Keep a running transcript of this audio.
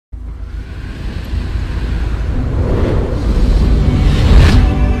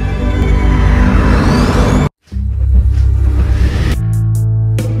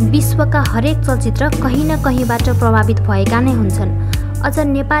विश्वका हरेक चलचित्र कहीँ न कहीँबाट प्रभावित भएका नै हुन्छन्। अझ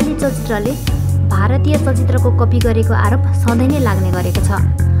नेपाली चलचित्रले भारतीय चलचित्रको कपी गरेको आरोप सधैँ नै लाग्ने गरेको छ।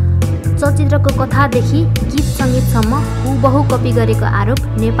 चलचित्रको कथादेखि गीत सङ्गीतसम्म हुबहु कपी गरेको आरोप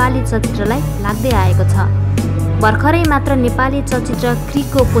नेपाली चलचित्रलाई लाग्दै आएको छ। भर्खरै मात्र नेपाली चलचित्र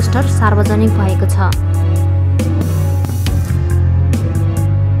क्रीको पोस्टर सार्वजनिक भएको छ।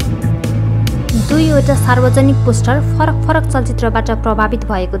 दुईवटा सार्वजनिक पोस्टर फरक फरक चलचित्रबाट प्रभावित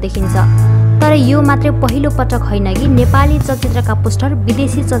भएको देखिन्छ। तर यो मात्रै पहिलो पटक होइन कि नेपाली चलचित्रका पोस्टर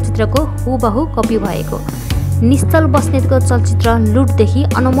विदेशी चलचित्रको हुबहु कपी भएको। निश्चल बस्नेतको चलचित्र लुटदेखि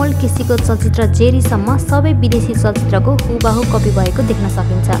अनमोल केसीको चलचित्र जेरीसम्म सबै विदेशी चलचित्रको हुबहु कपी भएको देख्न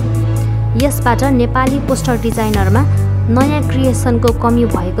सकिन्छ। यसबाट नेपाली पोस्टर डिजाइनरमा नयाँ क्रिएसनको कमी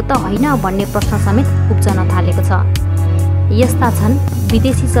भएको त होइन भन्ने प्रश्न समेत उब्जन थालेको छ। यस्ता छन्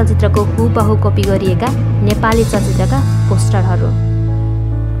विदेशी चलचित्रको हुबहु कपी गरिएका नेपाली चलचित्रका पोस्टरहरू।